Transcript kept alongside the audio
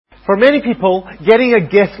For many people, getting a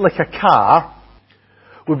gift like a car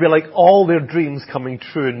would be like all their dreams coming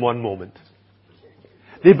true in one moment.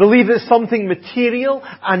 They believe that something material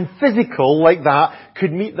and physical like that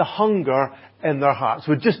could meet the hunger in their hearts,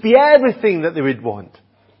 would just be everything that they would want.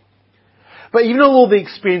 But even though the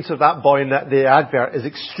experience of that boy in the advert is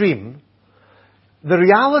extreme, the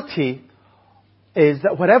reality is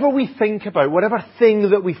that whatever we think about, whatever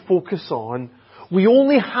thing that we focus on, we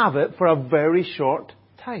only have it for a very short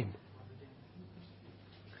time.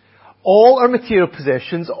 All our material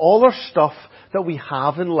possessions, all our stuff that we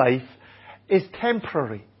have in life is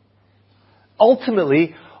temporary.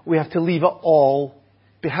 Ultimately, we have to leave it all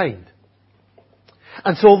behind.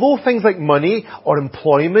 And so although things like money or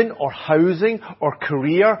employment or housing or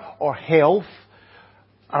career or health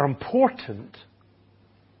are important,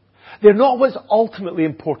 they're not what's ultimately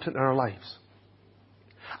important in our lives.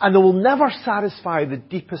 And they will never satisfy the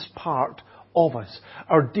deepest part of us,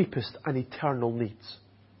 our deepest and eternal needs.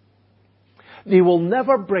 They will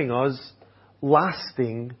never bring us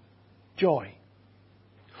lasting joy.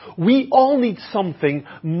 We all need something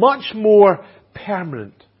much more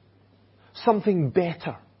permanent, something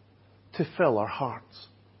better to fill our hearts.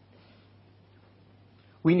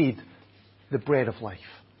 We need the bread of life.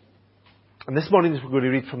 And this morning we're going to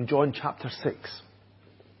read from John chapter 6.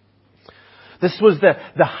 This was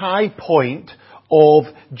the high point of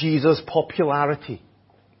Jesus' popularity.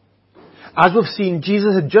 As we've seen,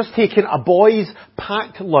 Jesus had just taken a boy's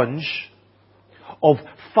packed lunch of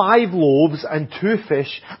 5 loaves and 2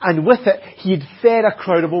 fish, and with it he had fed a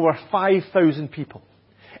crowd of over 5,000 people.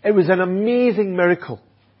 It was an amazing miracle.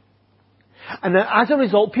 And as a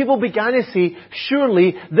result, people began to say,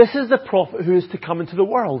 surely this is the prophet who is to come into the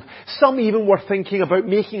world. Some even were thinking about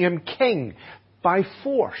making him king by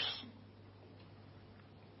force.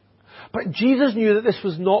 But Jesus knew that this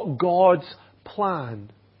was not God's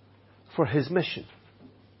plan for his mission.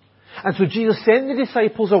 And so Jesus sent the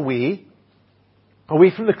disciples away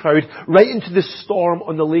from the crowd, right into the storm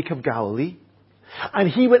on the Lake of Galilee. And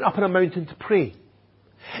he went up on a mountain to pray.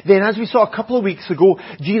 Then, as we saw a couple of weeks ago,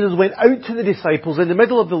 Jesus went out to the disciples in the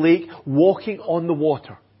middle of the lake, walking on the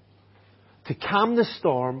water, to calm the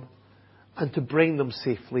storm and to bring them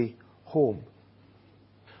safely home.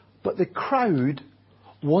 But the crowd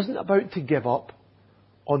wasn't about to give up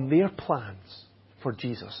on their plans for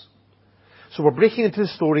Jesus. So we're breaking into the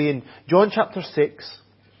story in John chapter 6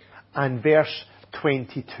 and verse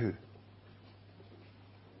 22.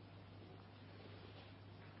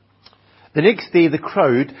 The next day, the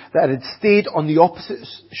crowd that had stayed on the opposite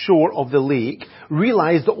shore of the lake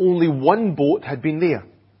realized that only one boat had been there,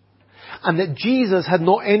 and that Jesus had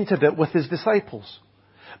not entered it with his disciples,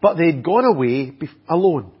 but they had gone away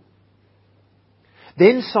alone.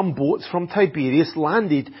 Then some boats from Tiberias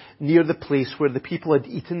landed near the place where the people had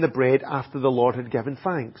eaten the bread after the Lord had given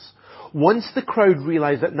thanks. Once the crowd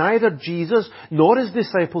realized that neither Jesus nor his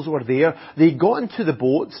disciples were there, they got into the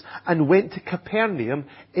boats and went to Capernaum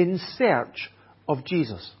in search of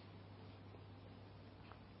Jesus.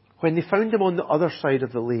 When they found him on the other side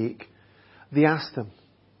of the lake, they asked him,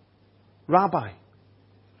 "Rabbi,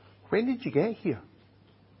 when did you get here?"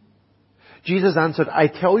 Jesus answered, "I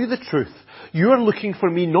tell you the truth. You are looking for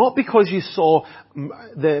me not because you saw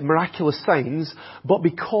the miraculous signs, but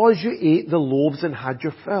because you ate the loaves and had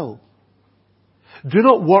your fill. Do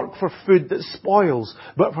not work for food that spoils,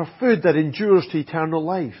 but for food that endures to eternal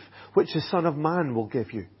life, which the Son of Man will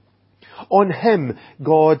give you. On him,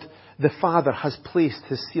 God the Father has placed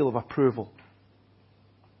his seal of approval."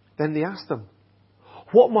 Then they asked him,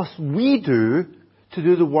 "What must we do to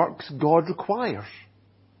do the works God requires?"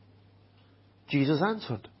 Jesus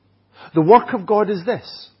answered, "The work of God is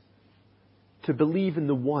this, to believe in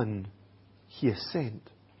the one he has sent."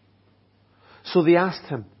 So they asked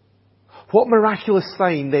him, "What miraculous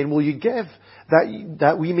sign then will you give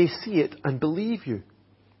that we may see it and believe you?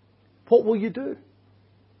 What will you do?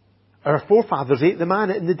 Our forefathers ate the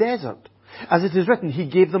manna in the desert. As it is written, he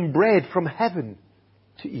gave them bread from heaven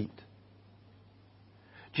to eat."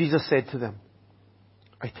 Jesus said to them,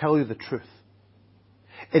 "I tell you the truth.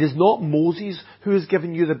 It is not Moses who has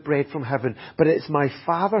given you the bread from heaven, but it's my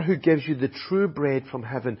Father who gives you the true bread from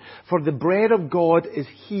heaven. For the bread of God is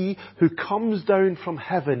he who comes down from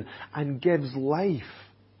heaven and gives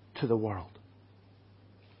life to the world."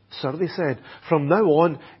 "Sir," they said, "from now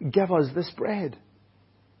on, give us this bread."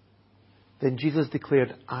 Then Jesus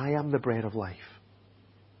declared, "I am the bread of life.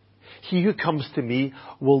 He who comes to me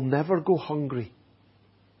will never go hungry,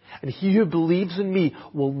 and he who believes in me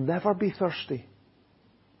will never be thirsty.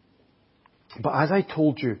 But as I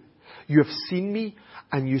told you, you have seen me,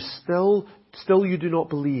 and you still you do not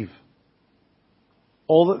believe.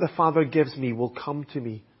 All that the Father gives me will come to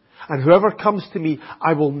me, and whoever comes to me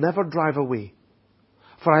I will never drive away.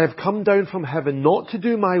 For I have come down from heaven not to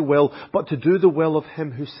do my will, but to do the will of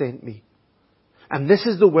him who sent me. And this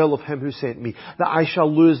is the will of him who sent me, that I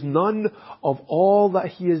shall lose none of all that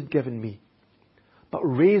he has given me, but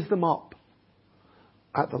raise them up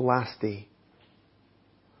at the last day.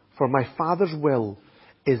 For my Father's will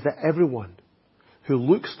is that everyone who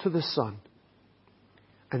looks to the Son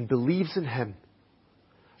and believes in him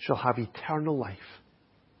shall have eternal life,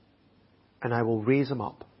 and I will raise him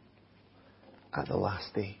up at the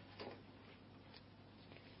last day.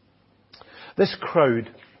 This crowd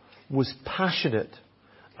was passionate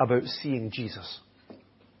about seeing Jesus.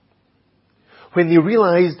 When they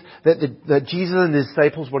realized that Jesus and his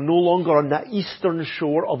disciples were no longer on the eastern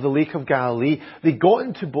shore of the Lake of Galilee, they got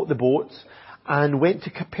into the boats and went to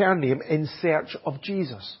Capernaum in search of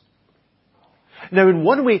Jesus. Now, in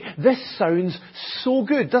one way, this sounds so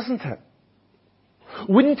good, doesn't it?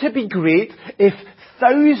 Wouldn't it be great if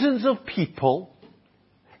thousands of people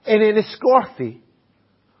in Enniscorthy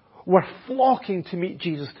were flocking to meet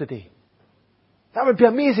Jesus today? That would be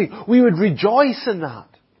amazing. We would rejoice in that.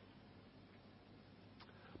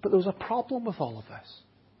 But there was a problem with all of this.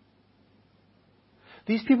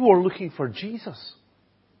 These people were looking for Jesus.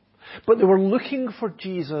 But they were looking for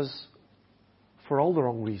Jesus for all the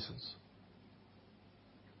wrong reasons.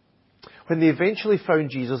 When they eventually found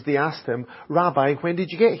Jesus, they asked him, "Rabbi, when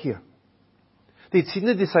did you get here?" They'd seen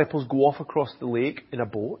the disciples go off across the lake in a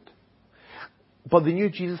boat, but they knew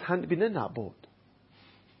Jesus hadn't been in that boat.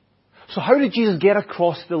 So how did Jesus get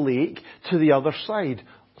across the lake to the other side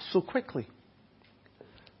so quickly?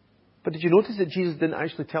 But did you notice that Jesus didn't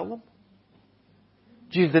actually tell them?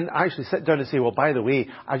 Jesus didn't actually sit down and say, "Well, by the way,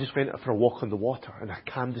 I just went for a walk on the water and I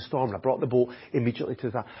calmed the storm and I brought the boat immediately to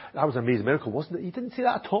that." That was an amazing miracle, wasn't it? He didn't say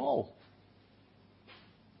that at all.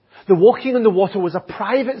 The walking on the water was a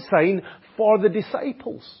private sign for the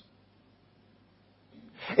disciples.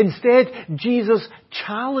 Instead, Jesus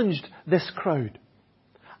challenged this crowd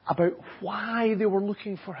about why they were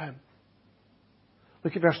looking for him.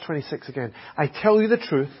 Look at verse 26 again. "I tell you the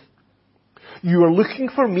truth. You are looking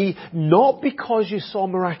for me not because you saw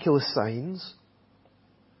miraculous signs,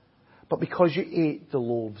 but because you ate the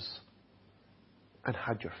loaves and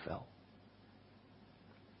had your fill."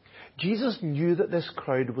 Jesus knew that this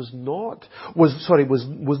crowd was not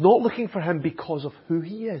looking for him because of who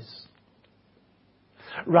he is.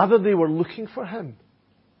 Rather, they were looking for him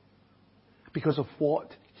because of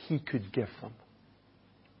what he could give them.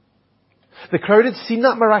 The crowd had seen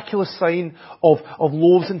that miraculous sign of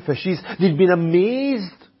loaves and fishes. They'd been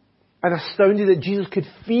amazed and astounded that Jesus could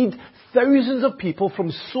feed thousands of people from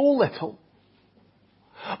so little.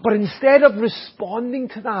 But instead of responding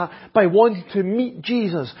to that by wanting to meet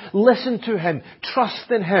Jesus, listen to him,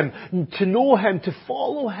 trust in him, to know him, to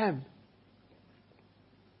follow him,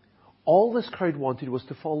 all this crowd wanted was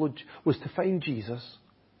to find Jesus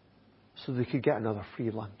so they could get another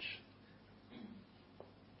free lunch.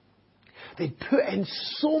 They'd put in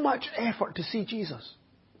so much effort to see Jesus,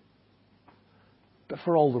 but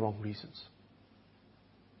for all the wrong reasons.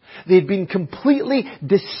 They'd been completely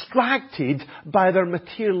distracted by their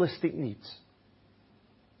materialistic needs.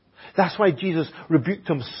 That's why Jesus rebuked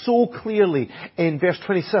them so clearly in verse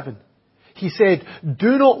 27. He said,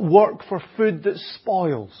 "Do not work for food that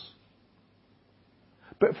spoils,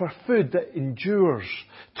 but for food that endures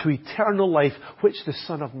to eternal life, which the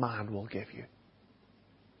Son of Man will give you."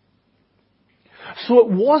 So it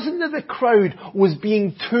wasn't that the crowd was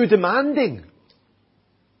being too demanding.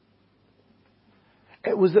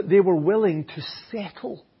 It was that they were willing to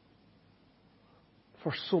settle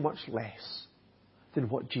for so much less than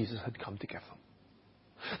what Jesus had come to give them.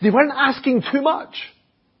 They weren't asking too much.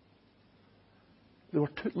 They were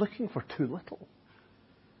looking for too little.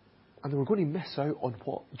 And they were going to miss out on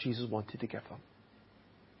what Jesus wanted to give them.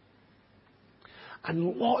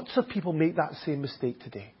 And lots of people make that same mistake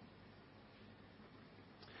today.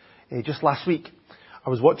 Just last week, I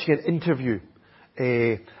was watching an interview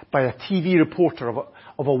by a TV reporter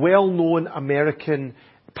of a well-known American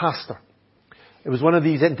pastor. It was one of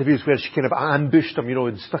these interviews where she kind of ambushed him,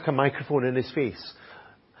 and stuck a microphone in his face.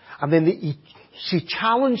 And then she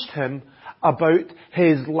challenged him about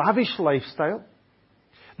his lavish lifestyle,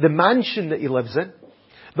 the mansion that he lives in,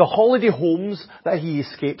 the holiday homes that he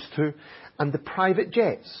escapes to, and the private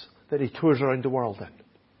jets that he tours around the world in.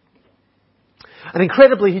 And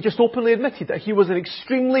incredibly, he just openly admitted that he was an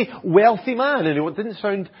extremely wealthy man, and he didn't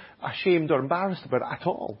sound ashamed or embarrassed about it at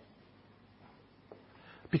all.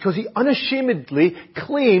 Because he unashamedly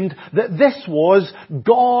claimed that this was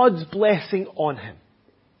God's blessing on him.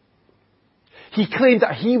 He claimed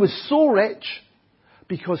that he was so rich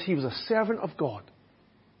because he was a servant of God.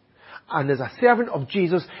 And as a servant of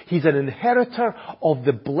Jesus, he's an inheritor of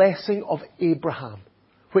the blessing of Abraham,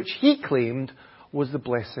 which he claimed was the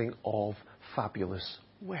blessing of fabulous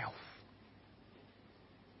wealth.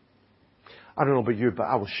 I don't know about you, but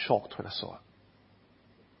I was shocked when I saw it.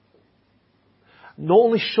 Not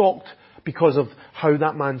only shocked because of how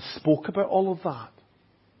that man spoke about all of that,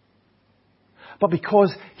 but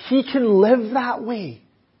because he can live that way.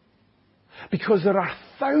 Because there are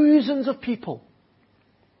thousands of people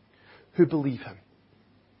who believe him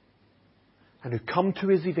and who come to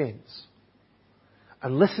his events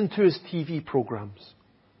and listen to his TV programs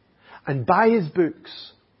and buy his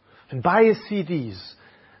books and buy his CDs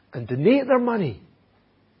and donate their money.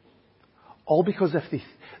 All because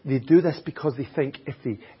they do this because they think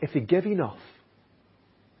if they give enough,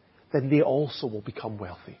 then they also will become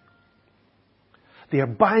wealthy. They are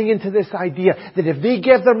buying into this idea that if they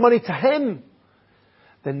give their money to him,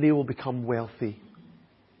 then they will become wealthy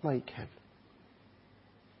like him.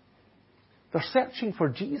 They're searching for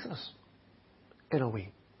Jesus, in a way,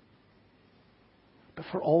 but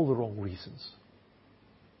for all the wrong reasons.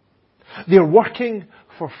 They're working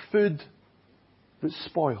for food that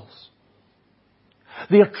spoils.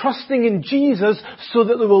 They are trusting in Jesus so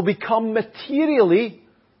that they will become materially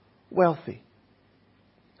wealthy.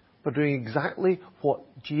 They're doing exactly what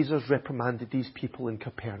Jesus reprimanded these people in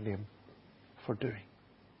Capernaum for doing.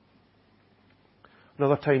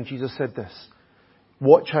 Another time Jesus said this: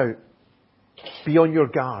 watch out, be on your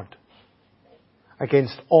guard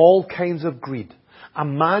against all kinds of greed. A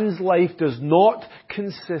man's life does not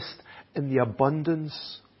consist in the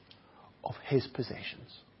abundance of his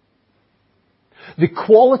possessions. The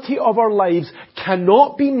quality of our lives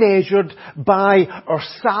cannot be measured by our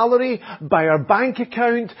salary, by our bank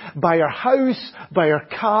account, by our house, by our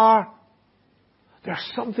car.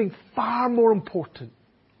 There's something far more important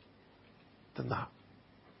than that.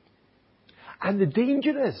 And the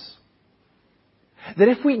danger is that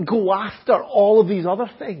if we go after all of these other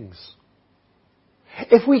things,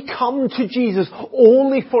 if we come to Jesus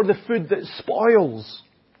only for the food that spoils,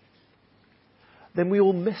 then we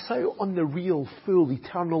will miss out on the real, full,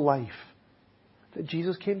 eternal life that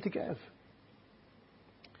Jesus came to give.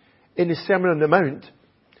 In his Sermon on the Mount,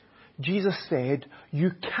 Jesus said,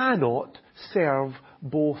 you cannot serve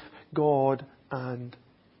both God and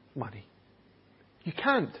money. You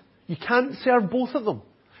can't. You can't serve both of them.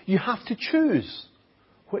 You have to choose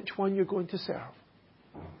which one you're going to serve.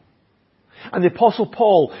 And the Apostle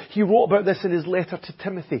Paul, he wrote about this in his letter to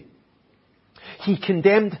Timothy. He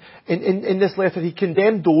condemned, in this letter, he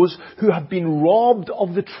condemned those who have been robbed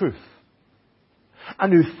of the truth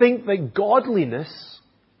and who think that godliness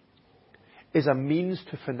is a means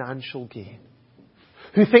to financial gain.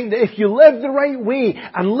 Who think that if you live the right way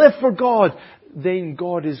and live for God, then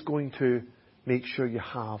God is going to make sure you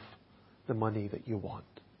have the money that you want.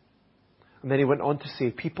 And then he went on to say,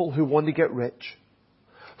 people who want to get rich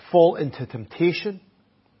fall into temptation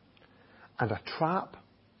and a trap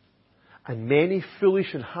and many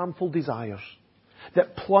foolish and harmful desires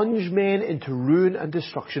that plunge men into ruin and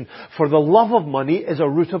destruction. For the love of money is a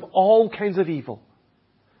root of all kinds of evil.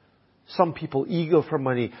 Some people, eager for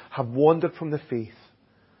money, have wandered from the faith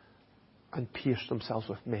and pierced themselves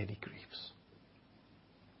with many griefs.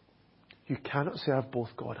 You cannot serve both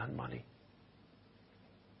God and money.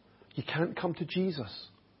 You can't come to Jesus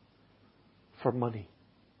for money.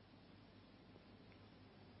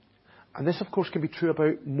 And this, of course, can be true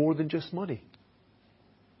about more than just money.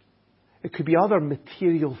 It could be other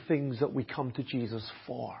material things that we come to Jesus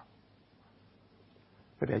for.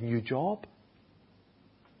 Maybe a new job,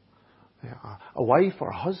 a wife or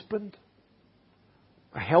a husband,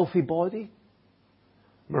 a healthy body,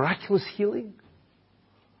 miraculous healing,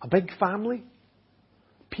 a big family,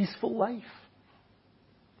 peaceful life,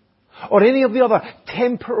 or any of the other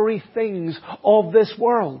temporary things of this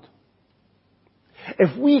world.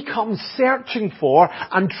 If we come searching for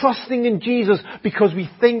and trusting in Jesus because we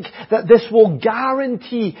think that this will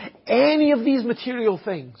guarantee any of these material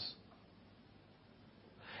things,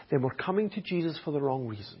 then we're coming to Jesus for the wrong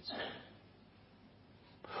reasons.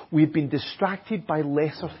 We've been distracted by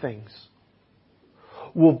lesser things.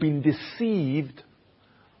 We've been deceived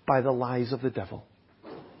by the lies of the devil.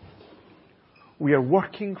 We are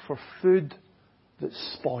working for food that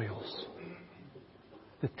spoils.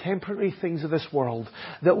 The temporary things of this world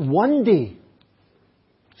that one day,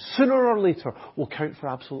 sooner or later, will count for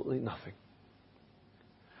absolutely nothing.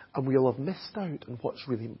 And we'll have missed out on what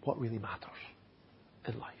really matters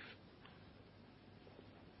in life.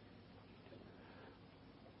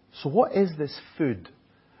 So what is this food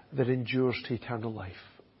that endures to eternal life.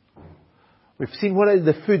 We've seen what is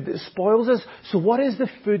the food that spoils us. So what is the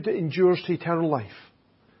food that endures to eternal life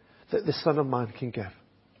that the Son of Man can give?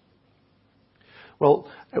 Well,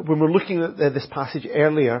 when we're looking at this passage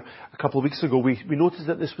earlier, a couple of weeks ago, we noticed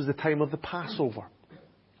that this was the time of the Passover,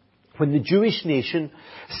 when the Jewish nation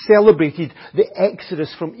celebrated the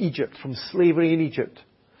exodus from Egypt, from slavery in Egypt.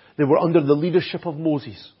 They were under the leadership of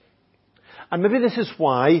Moses. And maybe this is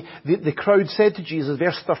why the crowd said to Jesus,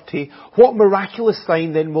 verse 30, "What miraculous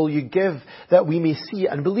sign then will you give that we may see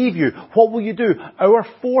and believe you? What will you do? Our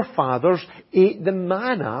forefathers ate the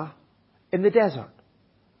manna in the desert.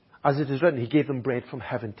 As it is written, He gave them bread from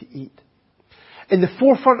heaven to eat." In the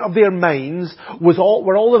forefront of their minds were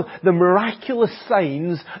all of the miraculous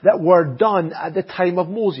signs that were done at the time of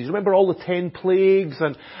Moses. Remember all the 10 plagues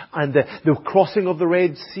and the crossing of the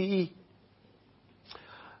Red Sea?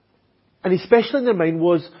 And especially in their mind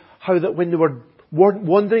was how that when they were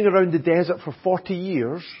wandering around the desert for 40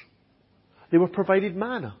 years, they were provided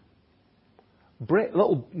manna.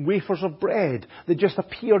 Little wafers of bread that just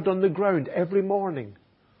appeared on the ground every morning.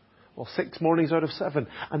 Well, 6 mornings out of 7.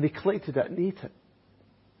 And they collected it and ate it.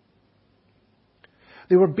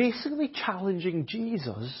 They were basically challenging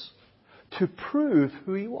Jesus to prove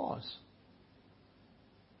who He was.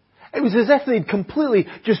 It was as if they'd completely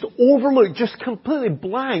just overlooked, just completely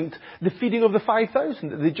blanked the feeding of the 5,000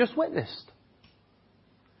 that they'd just witnessed.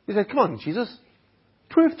 He said, "Come on, Jesus,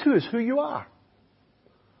 prove to us who you are."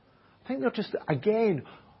 I think they're just, again,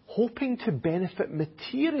 hoping to benefit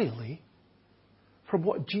materially from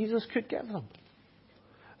what Jesus could give them.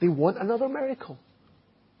 They want another miracle.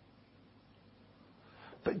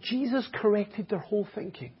 But Jesus corrected their whole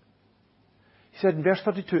thinking. He said in verse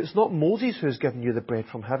 32, "It's not Moses who has given you the bread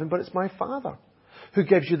from heaven, but it's my Father who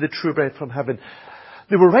gives you the true bread from heaven."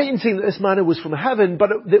 They were right in saying that this manna was from heaven,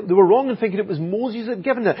 but they were wrong in thinking it was Moses that had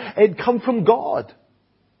given it. It had come from God.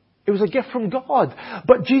 It was a gift from God.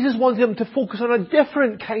 But Jesus wanted them to focus on a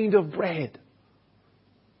different kind of bread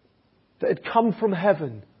that had come from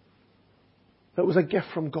heaven, that was a gift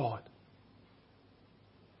from God.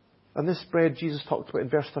 And this bread Jesus talked about in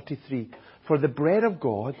verse 33. "For the bread of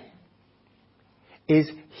God is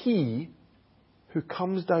He who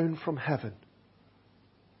comes down from heaven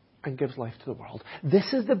and gives life to the world."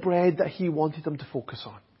 This is the bread that He wanted them to focus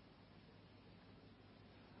on.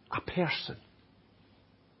 A person.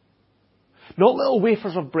 Not little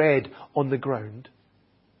wafers of bread on the ground,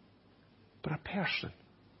 but a person.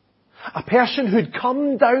 A person who'd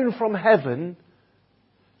come down from heaven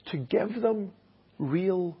to give them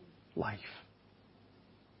real life.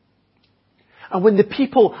 And when the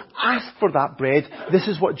people asked for that bread, this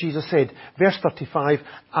is what Jesus said. Verse 35,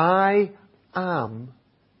 "I am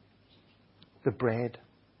the bread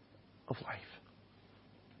of life."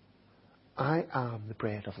 I am the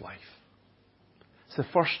bread of life. It's the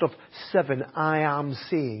first of 7 I am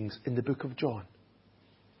sayings in the book of John.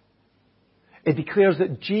 It declares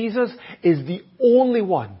that Jesus is the only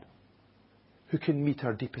one who can meet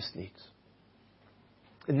our deepest needs.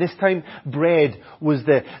 In this time, bread was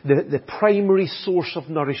the primary source of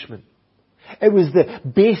nourishment. It was the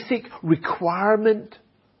basic requirement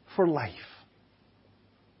for life.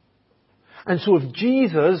 And so if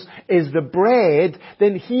Jesus is the bread,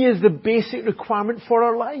 then He is the basic requirement for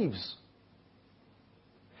our lives.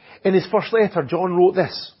 In his first letter, John wrote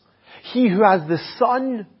this: "He who has the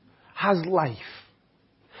Son has life.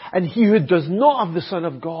 And he who does not have the Son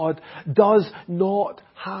of God does not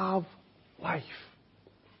have life."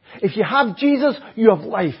 If you have Jesus, you have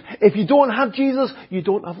life. If you don't have Jesus, you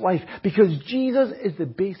don't have life. Because Jesus is the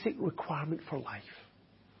basic requirement for life.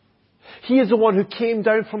 He is the one who came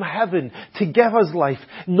down from heaven to give us life.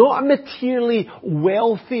 Not a materially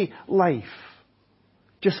wealthy life,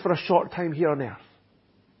 just for a short time here on earth,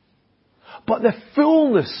 but the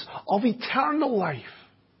fullness of eternal life.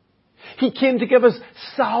 He came to give us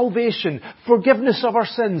salvation, forgiveness of our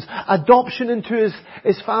sins, adoption into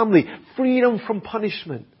His family, freedom from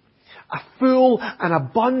punishment, a full and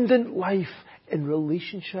abundant life in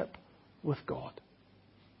relationship with God.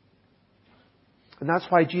 And that's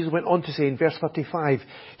why Jesus went on to say in verse 35,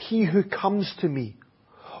 "He who comes to me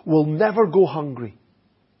will never go hungry,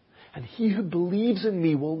 and he who believes in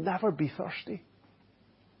me will never be thirsty."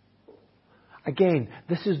 Again,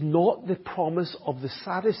 this is not the promise of the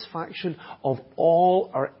satisfaction of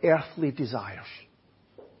all our earthly desires.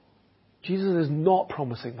 Jesus is not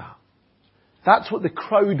promising that. That's what the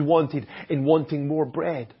crowd wanted in wanting more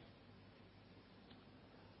bread.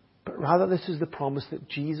 But rather, this is the promise that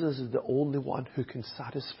Jesus is the only one who can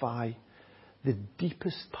satisfy the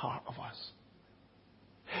deepest part of us.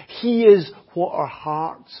 He is what our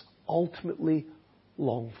hearts ultimately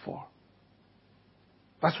long for.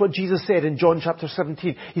 That's what Jesus said in John chapter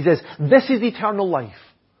 17. He says, this is eternal life,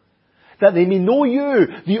 that they may know you,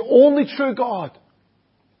 the only true God,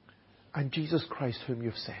 and Jesus Christ whom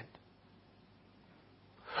you've sent.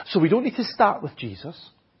 So we don't need to start with Jesus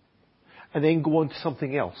and then go on to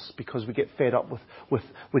something else because we get fed up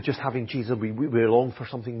with just having Jesus. We long for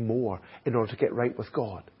something more in order to get right with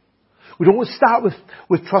God. We don't start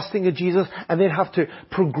with trusting in Jesus and then have to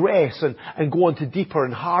progress and go on to deeper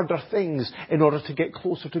and harder things in order to get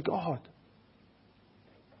closer to God.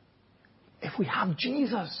 If we have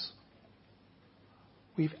Jesus,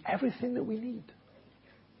 we have everything that we need.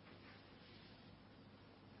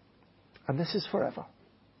 And this is forever.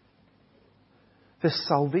 This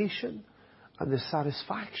salvation and this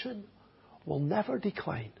satisfaction will never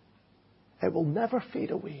decline. It will never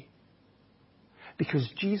fade away. Because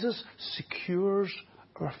Jesus secures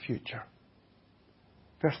our future.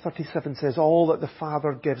 Verse 37 says, all that the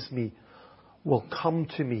Father gives me will come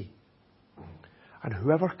to me. And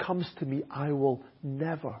whoever comes to me, I will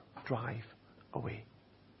never drive away.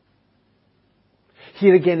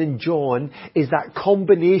 Here again in John is that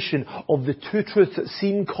combination of the two truths that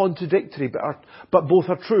seem contradictory but both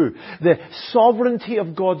are true. The sovereignty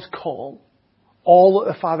of God's call, all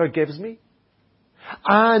that the Father gives me,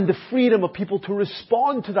 and the freedom of people to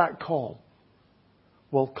respond to that call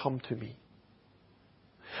will come to me.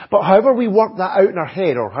 But however we work that out in our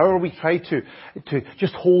head, or however we try to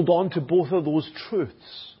just hold on to both of those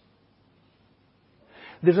truths,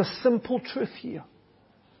 there's a simple truth here.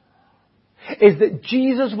 Is that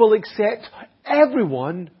Jesus will accept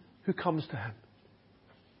everyone who comes to Him.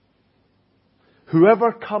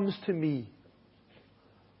 Whoever comes to me,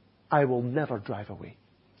 I will never drive away.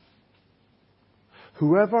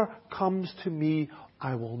 Whoever comes to me,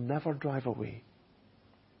 I will never drive away.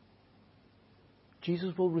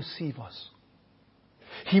 Jesus will receive us.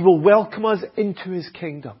 He will welcome us into His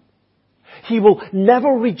kingdom. He will never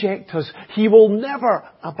reject us. He will never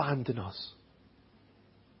abandon us.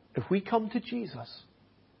 If we come to Jesus,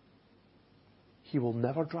 He will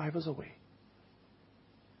never drive us away.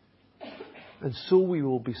 And so we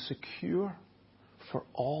will be secure for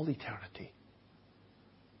all eternity.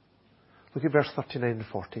 Look at verse 39 and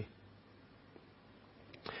 40.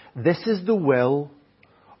 This is the will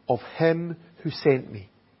of Him who sent me,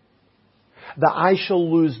 that I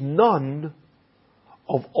shall lose none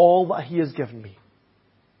of all that He has given me,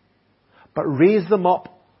 but raise them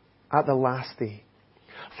up at the last day.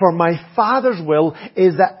 For my Father's will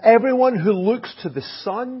is that everyone who looks to the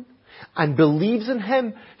Son and believes in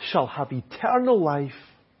Him shall have eternal life,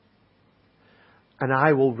 and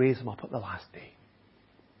I will raise them up at the last day.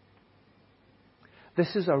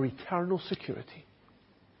 This is our eternal security.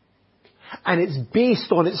 And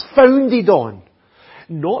it's founded on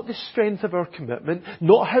not the strength of our commitment,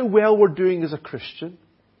 not how well we're doing as a Christian,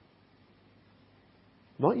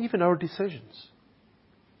 not even our decisions.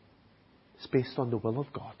 It's based on the will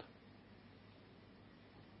of God.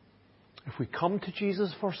 If we come to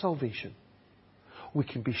Jesus for salvation, we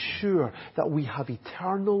can be sure that we have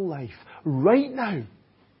eternal life right now.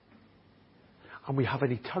 And we have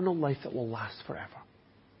an eternal life that will last forever.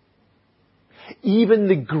 Even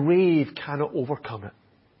the grave cannot overcome it.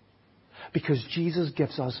 Because Jesus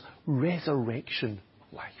gives us resurrection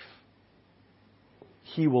life.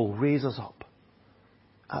 He will raise us up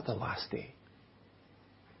at the last day.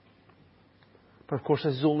 But of course,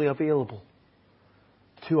 this is only available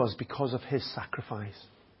to us because of His sacrifice.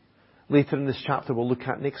 Later in this chapter, we'll look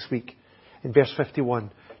at next week, in verse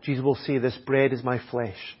 51, Jesus will say, this bread is my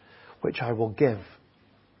flesh, which I will give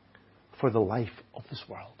for the life of this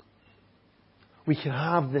world. We can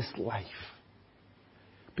have this life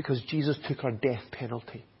because Jesus took our death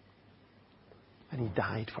penalty and He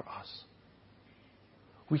died for us.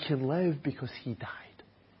 We can live because He died.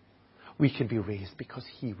 We can be raised because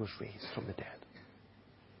He was raised from the dead.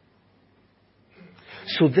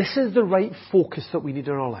 So this is the right focus that we need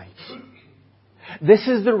in our lives. This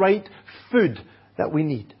is the right food that we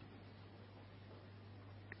need.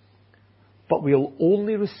 But we'll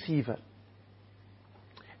only receive it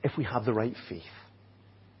if we have the right faith.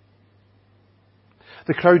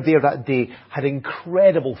 The crowd there that day had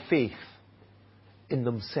incredible faith in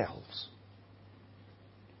themselves.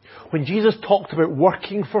 When Jesus talked about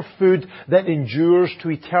working for food that endures to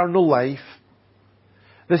eternal life,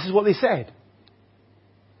 this is what they said.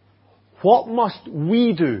 What must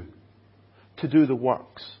we do to do the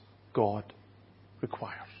works God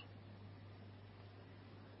requires?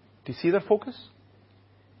 Do you see their focus?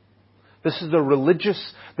 This is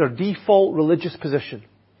their default religious position.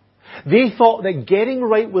 They thought that getting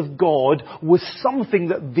right with God was something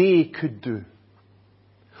that they could do.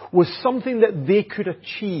 was something that they could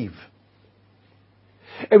achieve.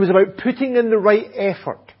 It was about putting in the right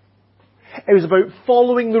effort. It was about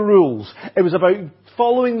following the rules. It was about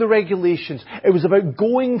following the regulations. It was about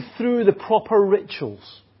going through the proper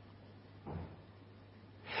rituals.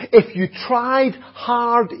 If you tried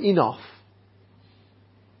hard enough,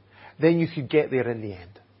 then you could get there in the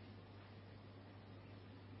end.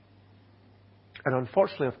 And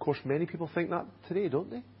unfortunately, of course, many people think that today, don't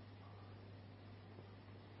they?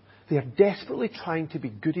 They are desperately trying to be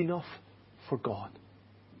good enough for God.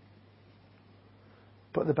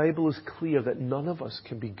 But the Bible is clear that none of us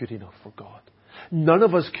can be good enough for God. None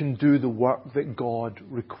of us can do the work that God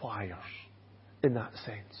requires in that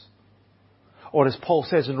sense. Or as Paul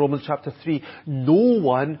says in Romans chapter 3, no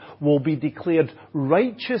one will be declared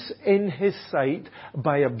righteous in his sight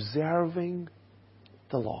by observing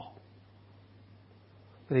the law.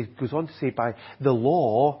 And he goes on to say, by the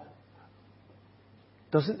law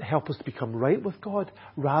doesn't help us to become right with God.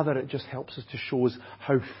 Rather, it just helps us to show us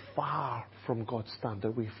how far from God's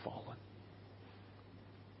standard we've fallen.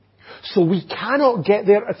 So we cannot get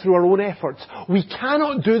there through our own efforts. We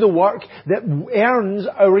cannot do the work that earns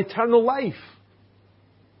our eternal life.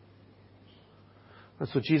 And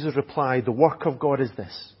so Jesus replied, the work of God is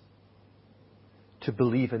this, to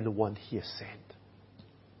believe in the one He has sent.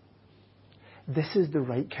 This is the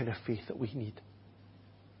right kind of faith that we need.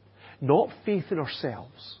 Not faith in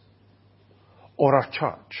ourselves, or our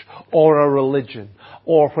church, or our religion,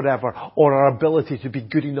 or whatever, or our ability to be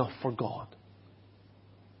good enough for God.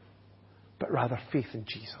 But rather faith in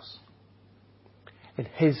Jesus, in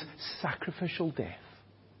His sacrificial death,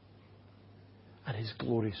 and His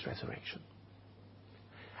glorious resurrection.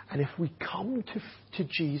 And if we come to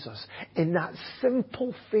Jesus in that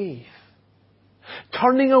simple faith,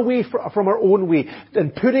 turning away from our own way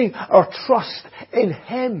and putting our trust in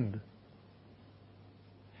Him,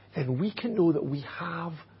 then we can know that we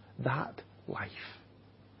have that life.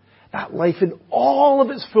 That life in all of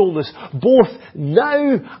its fullness, both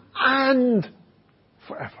now and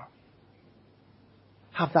forever.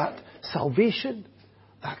 Have that salvation,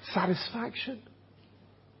 that satisfaction,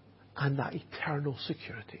 and that eternal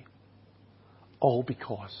security. All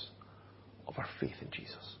because of our faith in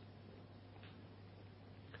Jesus.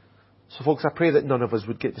 So folks, I pray that none of us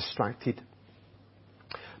would get distracted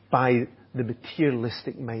by the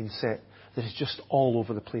materialistic mindset that is just all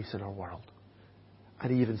over the place in our world.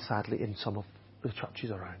 And even sadly in some of the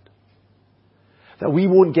churches around. That we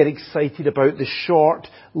won't get excited about the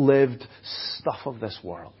short-lived stuff of this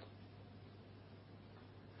world.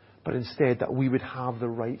 But instead that we would have the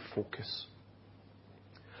right focus.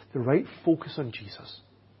 The right focus on Jesus.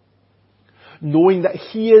 Knowing that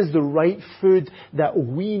He is the right food that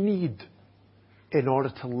we need in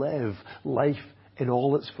order to live life in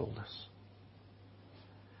all its fullness.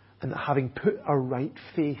 And that having put our right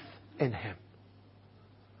faith in Him,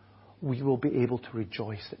 we will be able to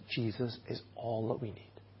rejoice that Jesus is all that we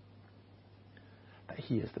need. That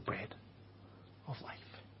He is the bread of life.